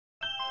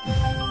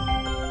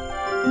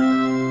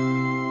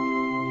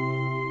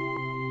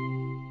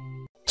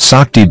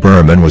Sakti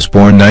Burman was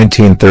born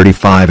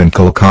 1935 in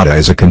Kolkata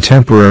as a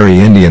contemporary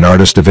Indian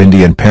artist of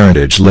Indian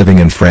parentage living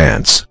in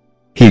France.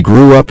 He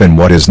grew up in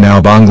what is now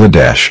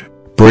Bangladesh,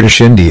 British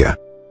India.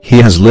 He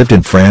has lived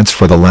in France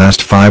for the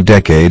last 5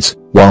 decades,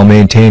 while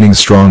maintaining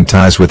strong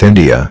ties with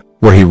India,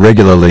 where he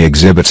regularly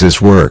exhibits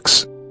his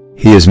works.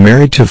 He is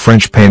married to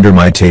French painter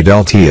Maite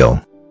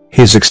Delteil.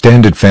 His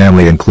extended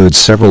family includes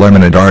several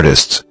eminent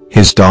artists.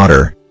 His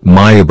daughter,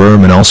 Maite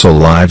Burman, also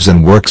lives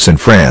and works in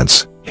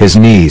France. His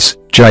niece,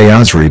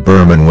 Jayasri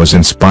Burman, was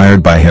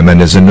inspired by him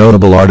and is a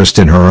notable artist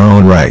in her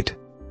own right.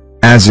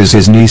 As is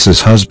his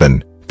niece's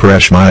husband,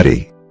 Paresh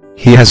Maity.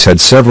 He has had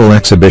several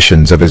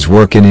exhibitions of his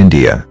work in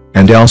India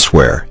and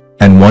elsewhere,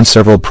 and won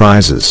several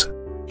prizes.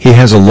 He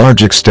has a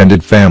large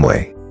extended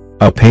family.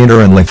 A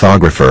painter and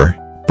lithographer,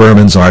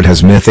 Burman's art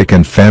has mythic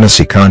and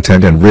fantasy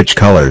content and rich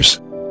colors.